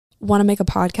Want to make a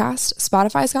podcast?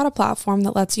 Spotify's got a platform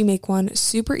that lets you make one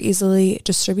super easily,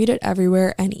 distribute it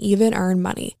everywhere, and even earn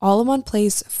money, all in one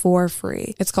place for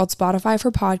free. It's called Spotify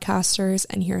for Podcasters,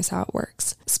 and here's how it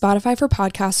works. Spotify for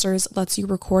Podcasters lets you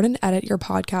record and edit your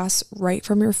podcasts right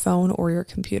from your phone or your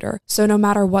computer. So no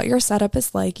matter what your setup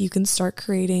is like, you can start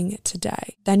creating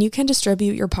today. Then you can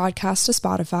distribute your podcast to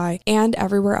Spotify and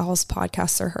everywhere else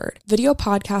podcasts are heard. Video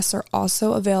podcasts are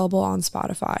also available on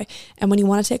Spotify, and when you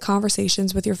want to take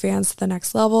conversations with your fans to the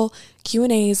next level,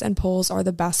 Q&As and polls are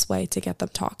the best way to get them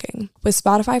talking. With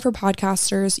Spotify for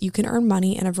Podcasters, you can earn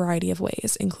money in a variety of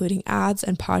ways, including ads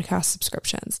and podcast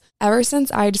subscriptions. Ever since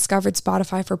I discovered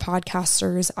Spotify for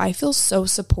Podcasters, I feel so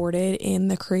supported in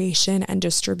the creation and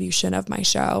distribution of my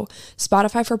show.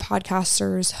 Spotify for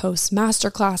Podcasters hosts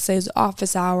masterclasses,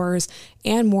 office hours,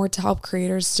 and more to help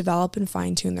creators develop and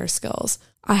fine-tune their skills.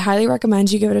 I highly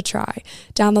recommend you give it a try.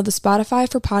 Download the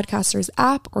Spotify for Podcasters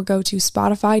app or go to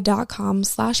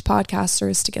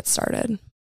spotify.com/podcasters to get started.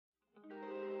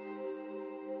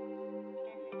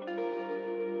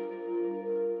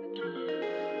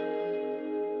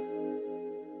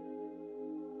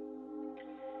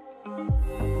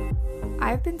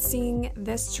 I've been seeing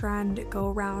this trend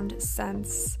go around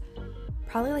since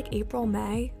probably like April,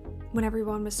 May, when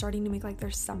everyone was starting to make like their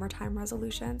summertime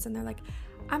resolutions, and they're like,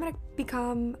 I'm gonna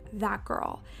become that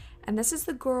girl. And this is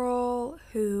the girl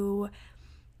who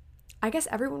I guess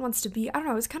everyone wants to be. I don't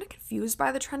know, I was kind of confused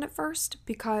by the trend at first,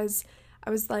 because I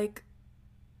was like,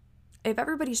 if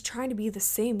everybody's trying to be the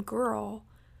same girl,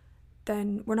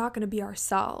 then we're not going to be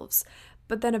ourselves.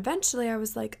 But then eventually I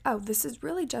was like, oh, this is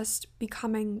really just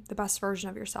becoming the best version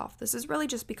of yourself. This is really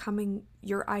just becoming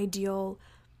your ideal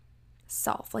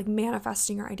self, like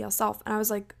manifesting your ideal self. And I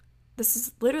was like, this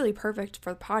is literally perfect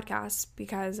for the podcast,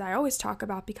 because I always talk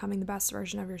about becoming the best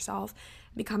version of yourself,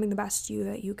 becoming the best you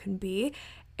that you can be.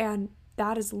 And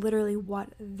that is literally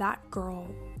what that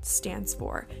girl stands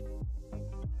for.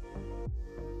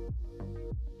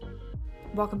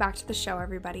 Welcome back to the show,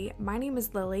 everybody. My name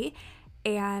is Lily,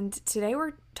 and today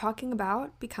we're talking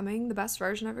about becoming the best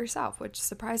version of yourself, which,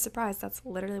 surprise, surprise, that's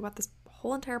literally what this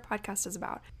whole entire podcast is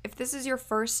about. If this is your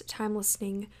first time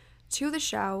listening to the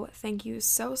show, thank you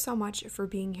so much for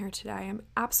being here today. I'm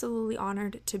absolutely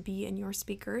honored to be in your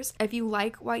speakers. If you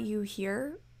like what you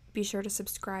hear, be sure to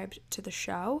subscribe to the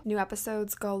show. New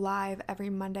episodes go live every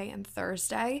Monday and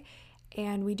Thursday,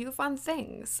 and we do fun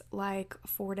things like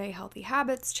 4-day healthy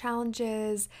habits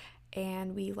challenges,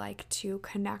 and we like to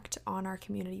connect on our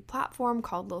community platform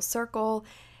called Little Circle,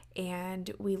 and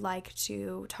we like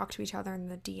to talk to each other in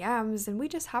the DMs, and we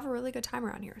just have a really good time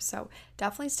around here. So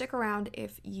definitely stick around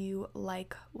if you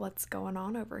like what's going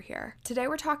on over here. Today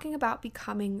we're talking about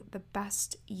becoming the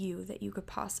best you that you could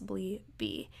possibly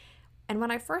be. And when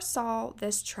I first saw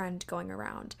this trend going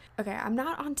around, okay, I'm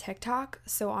not on TikTok,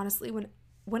 so honestly,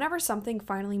 whenever something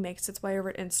finally makes its way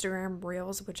over to Instagram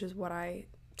Reels, which is what I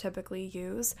typically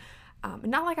use,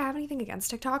 not like I have anything against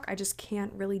TikTok, I just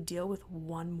can't really deal with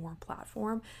one more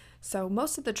platform. So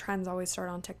most of the trends always start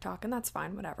on TikTok, and that's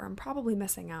fine, whatever. I'm probably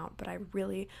missing out, but I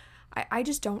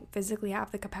just don't physically have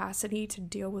the capacity to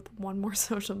deal with one more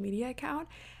social media account,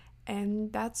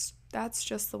 and that's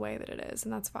just the way that it is,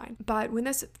 and that's fine. But when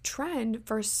this trend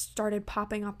first started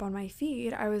popping up on my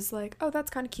feed, I was like, oh,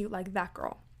 that's kind of cute, like that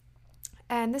girl.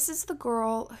 And this is the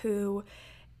girl who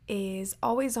is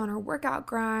always on her workout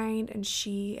grind, and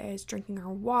she is drinking her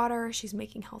water, she's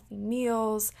making healthy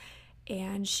meals,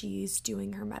 and she's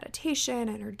doing her meditation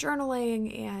and her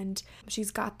journaling, and she's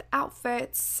got the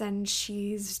outfits, and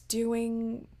she's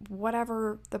doing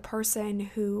whatever the person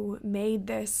who made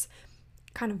this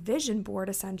kind of vision board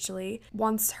essentially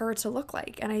wants her to look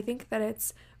like. And I think that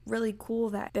it's really cool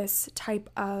that this type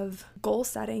of goal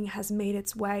setting has made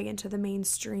its way into the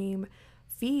mainstream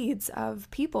feeds of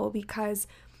people, because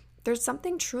there's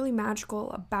something truly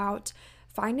magical about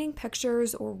finding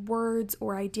pictures or words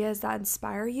or ideas that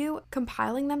inspire you,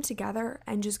 compiling them together,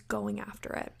 and just going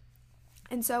after it.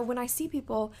 And so when I see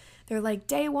people, they're like,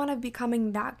 day one of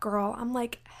becoming that girl, I'm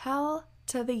like, hell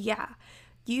to the yeah.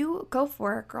 You go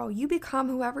for it, girl. You become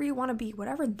whoever you want to be,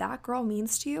 whatever that girl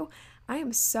means to you. I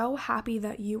am so happy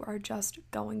that you are just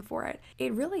going for it.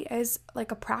 It really is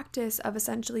like a practice of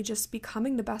essentially just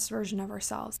becoming the best version of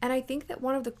ourselves. And I think that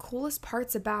one of the coolest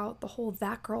parts about the whole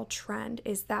that girl trend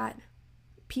is that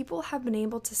people have been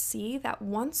able to see that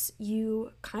once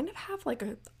you kind of have like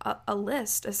a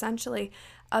list essentially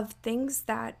of things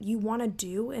that you want to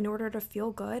do in order to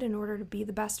feel good, in order to be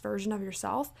the best version of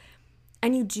yourself,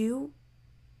 and you do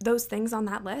those things on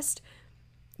that list,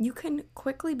 you can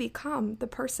quickly become the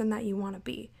person that you want to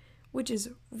be, which is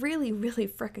really, really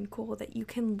freaking cool that you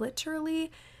can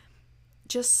literally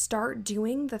Just start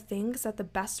doing the things that the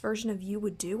best version of you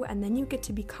would do, and then you get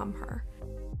to become her.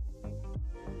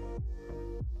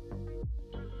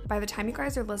 By the time you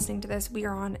guys are listening to this, we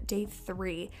are on day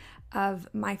 3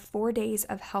 of my 4 days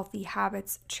of healthy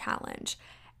habits challenge.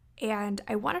 And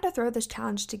I wanted to throw this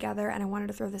challenge together, and I wanted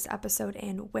to throw this episode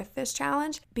in with this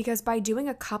challenge because by doing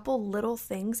a couple little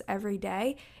things every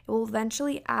day, it will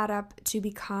eventually add up to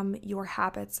become your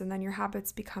habits, and then your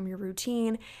habits become your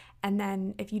routine. And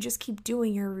then if you just keep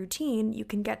doing your routine, you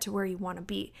can get to where you want to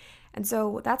be. And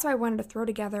so that's why I wanted to throw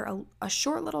together a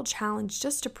short little challenge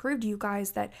just to prove to you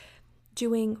guys that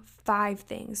doing 5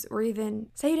 things, or even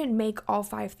say you didn't make all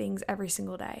 5 things every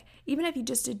single day, even if you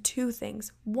just did 2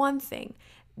 things, 1 thing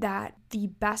that the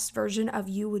best version of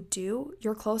you would do,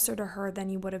 you're closer to her than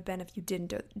you would have been if you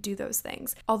didn't do those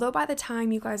things. Although by the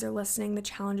time you guys are listening, the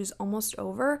challenge is almost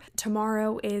over,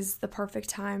 tomorrow is the perfect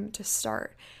time to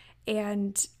start.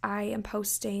 And I am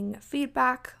posting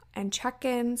feedback and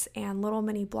check-ins and little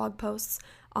mini blog posts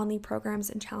on the programs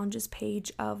and challenges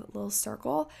page of Lil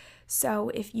Circle. So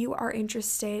if you are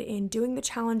interested in doing the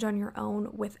challenge on your own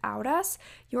without us,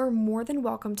 you're more than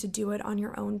welcome to do it on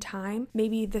your own time.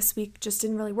 Maybe this week just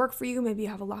didn't really work for you. Maybe you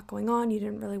have a lot going on. You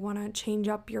didn't really want to change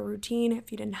up your routine.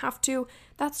 If you didn't have to,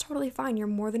 that's totally fine. You're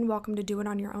more than welcome to do it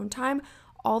on your own time.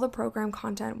 All the program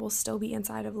content will still be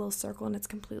inside of Lil Circle, and it's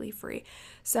completely free.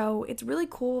 So it's really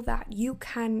cool that you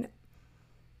can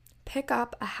pick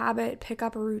up a habit, pick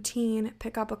up a routine,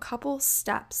 pick up a couple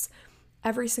steps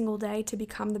every single day to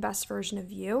become the best version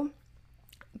of you.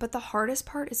 But the hardest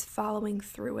part is following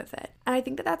through with it. And I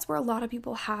think that that's where a lot of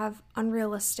people have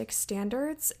unrealistic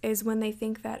standards, is when they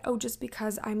think that, oh, just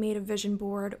because I made a vision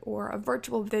board or a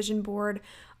virtual vision board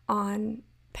on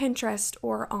Pinterest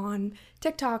or on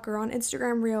TikTok or on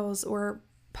Instagram Reels, or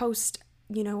post,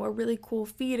 a really cool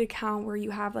feed account where you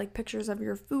have like pictures of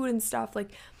your food and stuff,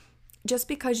 like just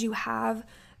because you have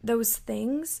those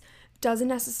things doesn't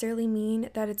necessarily mean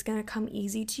that it's going to come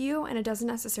easy to you, and it doesn't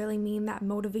necessarily mean that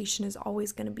motivation is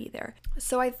always going to be there.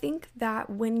 So I think that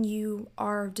when you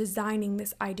are designing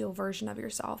this ideal version of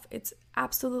yourself, it's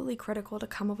absolutely critical to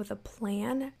come up with a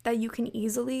plan that you can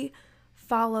easily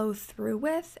follow through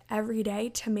with every day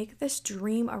to make this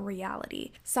dream a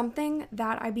reality. Something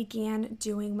that I began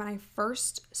doing when I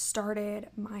first started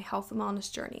my health and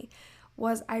wellness journey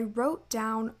was I wrote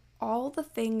down all the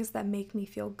things that make me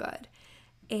feel good.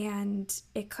 And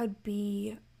it could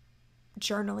be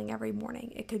journaling every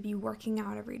morning. It could be working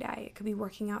out every day. It could be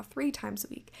working out 3 times a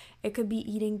week. It could be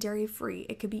eating dairy-free.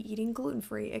 It could be eating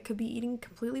gluten-free. It could be eating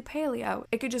completely paleo.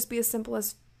 It could just be as simple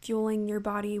as fueling your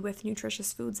body with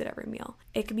nutritious foods at every meal.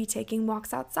 It could be taking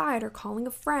walks outside, or calling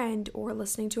a friend, or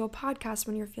listening to a podcast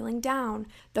when you're feeling down.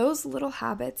 Those little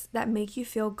habits that make you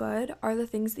feel good are the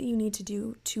things that you need to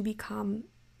do to become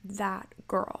that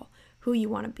girl who you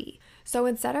want to be. So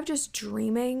instead of just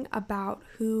dreaming about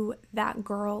who that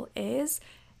girl is,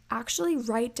 actually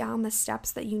write down the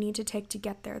steps that you need to take to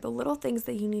get there, the little things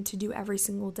that you need to do every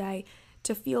single day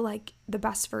to feel like the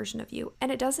best version of you.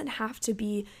 And it doesn't have to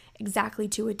be exactly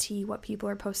to a T what people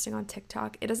are posting on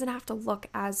TikTok. It doesn't have to look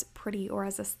as pretty or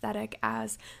as aesthetic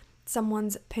as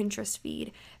someone's Pinterest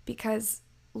feed, because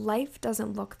life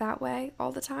doesn't look that way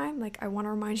all the time. Like, I want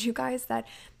to remind you guys that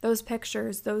those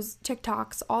pictures, those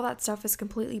TikToks, all that stuff is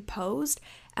completely posed,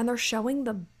 and they're showing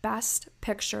the best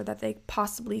picture that they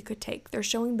possibly could take. They're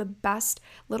showing the best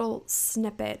little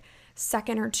snippet,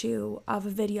 second or 2 of a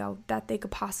video that they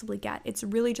could possibly get. It's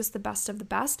really just the best of the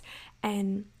best,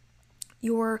 and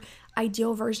your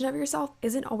ideal version of yourself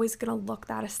isn't always going to look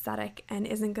that aesthetic and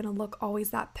isn't going to look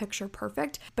always that picture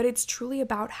perfect, but it's truly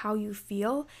about how you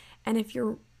feel. And if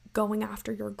you're going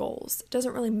after your goals, it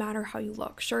doesn't really matter how you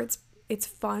look. Sure, it's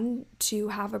fun to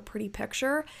have a pretty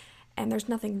picture, and there's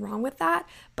nothing wrong with that,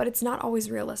 but it's not always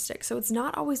realistic. So it's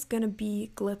not always going to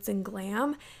be glitz and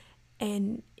glam,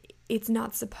 and it's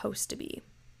not supposed to be.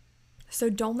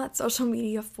 So don't let social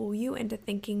media fool you into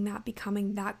thinking that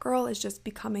becoming that girl is just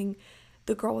becoming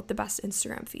the girl with the best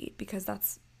Instagram feed, because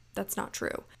that's not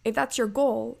true. If that's your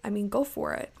goal, go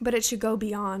for it, but it should go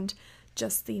beyond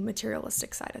just the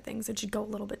materialistic side of things. It should go a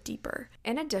little bit deeper.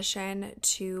 In addition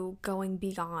to going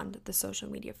beyond the social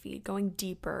media feed, going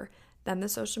deeper than the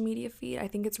social media feed, I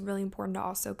think it's really important to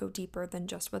also go deeper than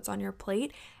just what's on your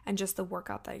plate and just the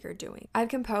workout that you're doing. I've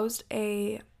composed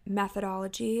a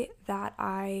methodology that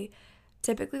I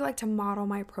typically like to model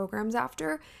my programs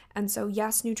after. And so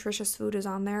yes, nutritious food is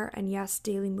on there, and yes,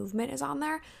 daily movement is on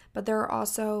there, but there are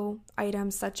also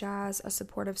items such as a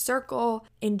supportive circle,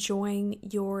 enjoying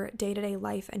your day-to-day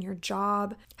life and your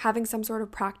job, having some sort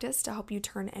of practice to help you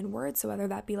turn inward. So whether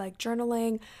that be like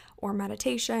journaling or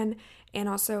meditation, and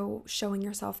also showing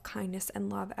yourself kindness and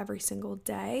love every single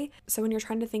day. So when you're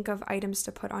trying to think of items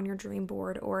to put on your dream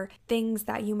board or things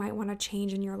that you might want to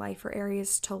change in your life or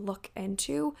areas to look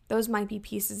into, those might be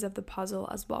pieces of the puzzle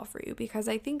as well for you. Because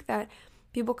I think that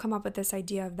people come up with this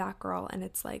idea of that girl and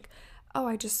it's like, oh,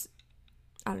 I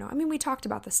don't know. I mean, we talked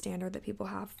about the standard that people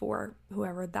have for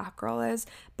whoever that girl is,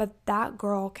 but that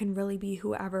girl can really be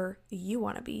whoever you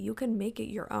want to be. You can make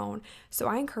it your own. So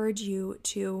I encourage you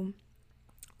to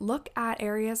look at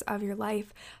areas of your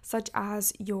life such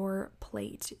as your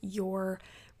plate, your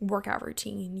workout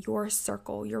routine, your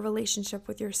circle, your relationship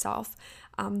with yourself,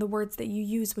 the words that you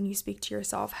use when you speak to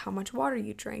yourself, how much water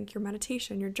you drink, your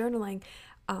meditation, your journaling,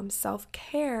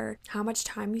 self-care, how much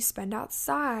time you spend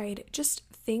outside, just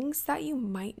things that you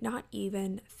might not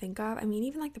even think of. I mean,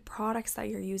 even like the products that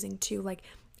you're using too, like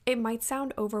it might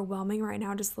sound overwhelming right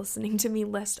now just listening to me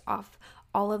list off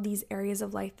all of these areas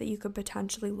of life that you could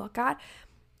potentially look at.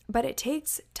 But it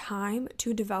takes time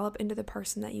to develop into the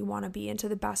person that you want to be, into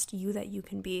the best you that you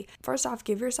can be. First off,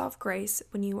 give yourself grace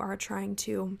when you are trying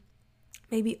to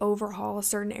maybe overhaul a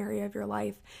certain area of your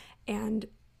life and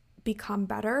become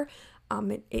better.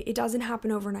 It doesn't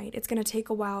happen overnight. It's going to take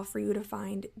a while for you to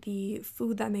find the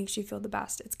food that makes you feel the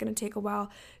best. It's going to take a while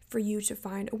for you to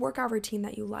find a workout routine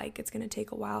that you like. It's going to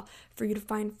take a while for you to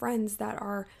find friends that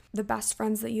are the best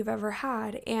friends that you've ever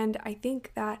had. And I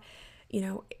think that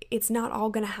it's not all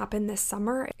going to happen this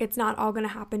summer. It's not all going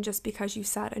to happen just because you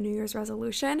set a New Year's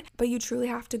resolution, but you truly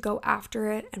have to go after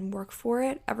it and work for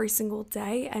it every single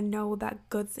day and know that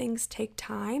good things take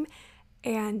time,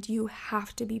 and you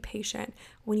have to be patient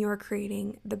when you are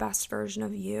creating the best version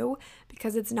of you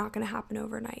because it's not going to happen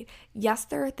overnight. Yes,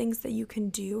 there are things that you can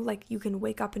do, like you can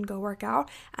wake up and go work out,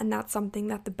 and that's something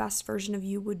that the best version of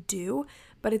you would do,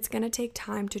 but it's going to take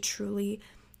time to truly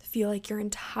feel like your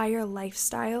entire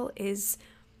lifestyle is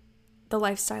the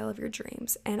lifestyle of your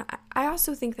dreams. And I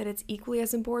also think that it's equally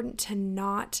as important to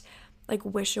not like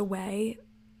wish away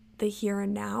the here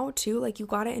and now too. Like you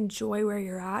got to enjoy where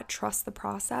you're at, trust the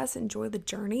process, enjoy the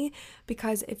journey,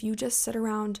 because if you just sit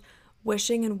around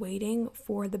wishing and waiting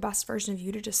for the best version of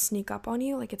you to just sneak up on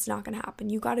you, like it's not going to happen.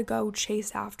 You got to go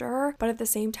chase after her, but at the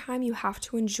same time you have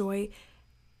to enjoy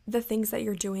the things that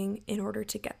you're doing in order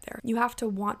to get there. You have to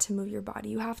want to move your body.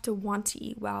 You have to want to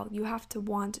eat well. You have to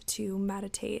want to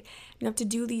meditate. You have to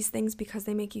do these things because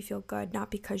they make you feel good, not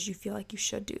because you feel like you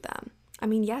should do them. I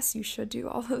mean, yes, you should do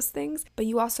all those things, but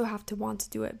you also have to want to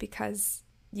do it because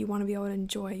you want to be able to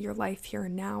enjoy your life here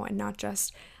and now and not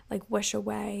just like wish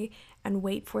away and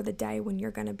wait for the day when you're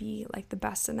going to be like the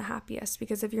best and the happiest.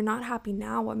 Because if you're not happy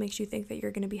now, what makes you think that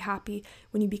you're going to be happy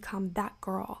when you become that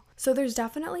girl? So there's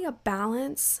definitely a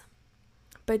balance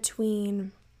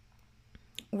between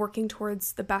working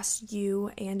towards the best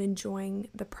you and enjoying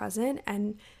the present,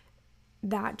 and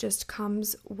that just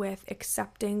comes with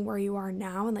accepting where you are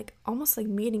now and like almost like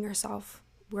meeting yourself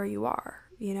where you are,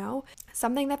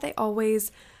 Something that they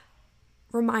always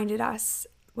reminded us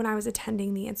when I was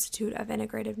attending the Institute of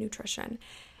Integrative Nutrition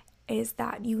is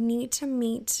that you need to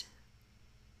meet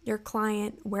your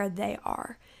client where they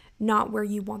are, not where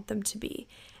you want them to be.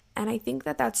 And I think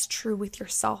that that's true with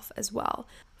yourself as well.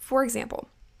 For example,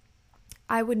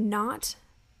 I would not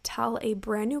tell a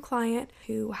brand new client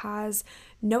who has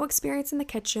no experience in the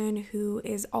kitchen, who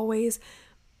is always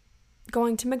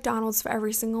going to McDonald's for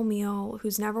every single meal,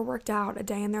 who's never worked out a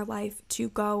day in their life, to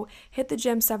go hit the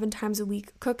gym 7 times a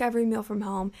week, cook every meal from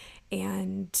home,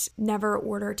 and never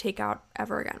order takeout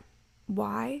ever again.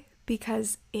 Why?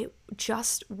 Because it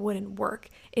just wouldn't work.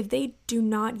 If they do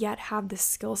not yet have the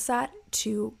skill set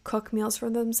to cook meals for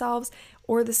themselves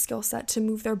or the skill set to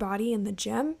move their body in the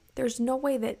gym, there's no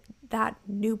way that that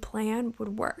new plan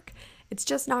would work. It's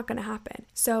just not going to happen.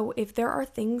 So if there are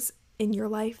things in your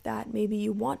life that maybe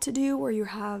you want to do or you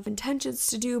have intentions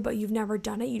to do, but you've never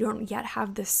done it, you don't yet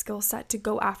have the skill set to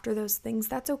go after those things,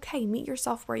 that's okay. Meet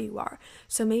yourself where you are.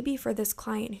 So maybe for this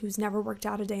client who's never worked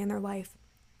out a day in their life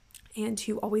and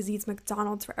who always eats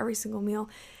McDonald's for every single meal,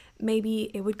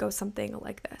 maybe it would go something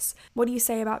like this. What do you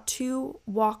say about 2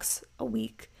 walks a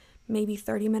week, maybe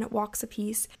 30-minute walks a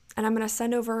piece? And I'm going to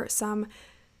send over some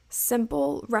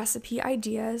simple recipe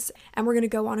ideas, and we're going to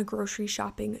go on a grocery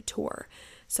shopping tour.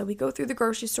 So we go through the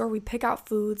grocery store, we pick out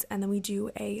foods, and then we do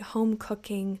a home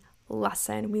cooking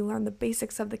lesson. We learn the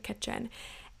basics of the kitchen.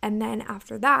 And then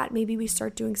after that, maybe we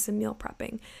start doing some meal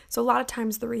prepping. So a lot of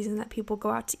times the reason that people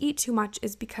go out to eat too much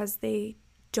is because they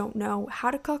don't know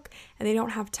how to cook and they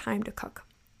don't have time to cook.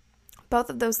 Both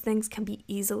of those things can be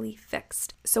easily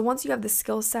fixed. So once you have the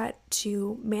skill set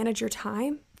to manage your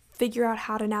time, figure out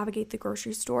how to navigate the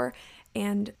grocery store,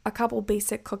 and a couple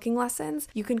basic cooking lessons,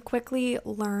 you can quickly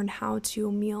learn how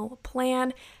to meal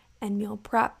plan and meal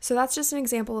prep. So that's just an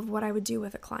example of what I would do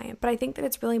with a client. But I think that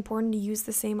it's really important to use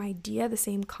the same idea, the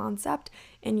same concept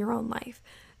in your own life.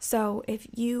 So if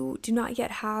you do not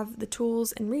yet have the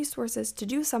tools and resources to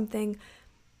do something,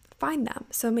 find them.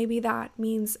 So maybe that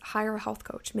means hire a health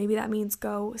coach. Maybe that means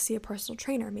go see a personal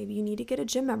trainer. Maybe you need to get a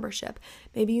gym membership.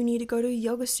 Maybe you need to go to a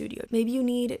yoga studio. Maybe you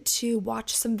need to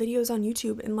watch some videos on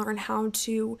YouTube and learn how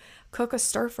to cook a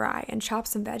stir fry and chop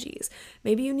some veggies.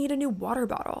 Maybe you need a new water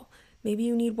bottle. Maybe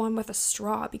you need one with a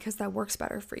straw because that works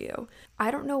better for you. I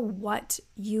don't know what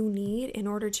you need in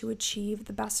order to achieve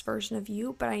the best version of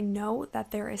you, but I know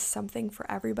that there is something for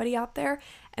everybody out there.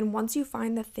 And once you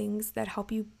find the things that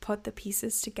help you put the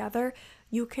pieces together,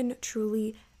 you can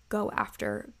truly go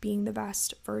after being the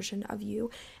best version of you.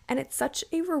 And it's such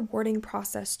a rewarding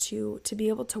process to be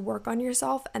able to work on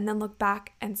yourself and then look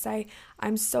back and say,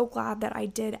 I'm so glad that I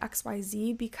did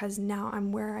XYZ because now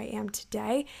I'm where I am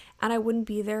today, and I wouldn't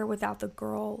be there without the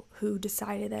girl who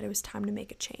decided that it was time to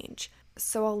make a change.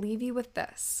 So I'll leave you with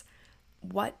this.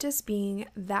 What does being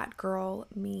that girl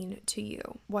mean to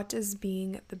you? What does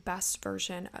being the best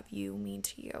version of you mean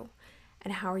to you?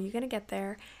 And how are you going to get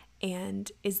there?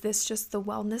 And is this just the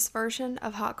wellness version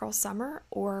of Hot Girl Summer,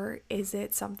 or is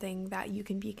it something that you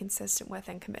can be consistent with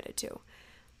and committed to?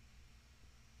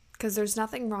 Because there's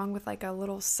nothing wrong with like a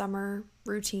little summer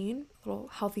routine, a little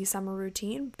healthy summer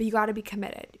routine, but you got to be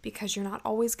committed because you're not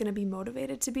always going to be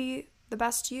motivated to be the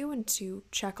best you and to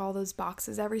check all those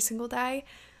boxes every single day,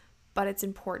 but it's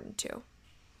important to.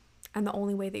 And the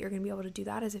only way that you're going to be able to do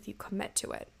that is if you commit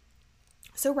to it.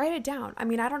 So write it down. I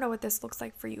mean, I don't know what this looks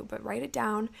like for you, but write it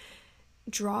down,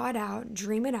 draw it out,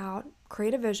 dream it out,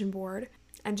 create a vision board,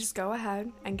 and just go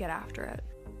ahead and get after it.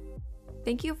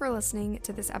 Thank you for listening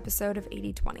to this episode of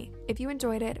 80/20. If you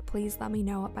enjoyed it, please let me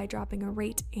know by dropping a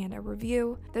rate and a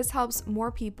review. This helps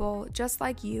more people just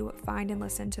like you find and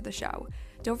listen to the show.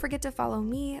 Don't forget to follow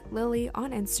me, Lily,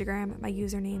 on Instagram. My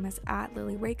username is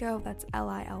 @LilyRakow. That's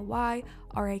LILYRAKOW.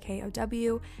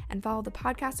 And follow the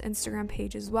podcast Instagram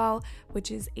page as well,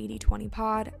 which is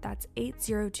 8020pod. That's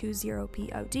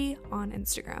 8020pod on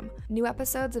Instagram. New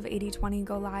episodes of 80/20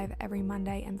 go live every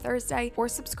Monday and Thursday, or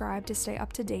subscribe to stay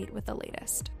up to date with the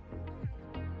latest.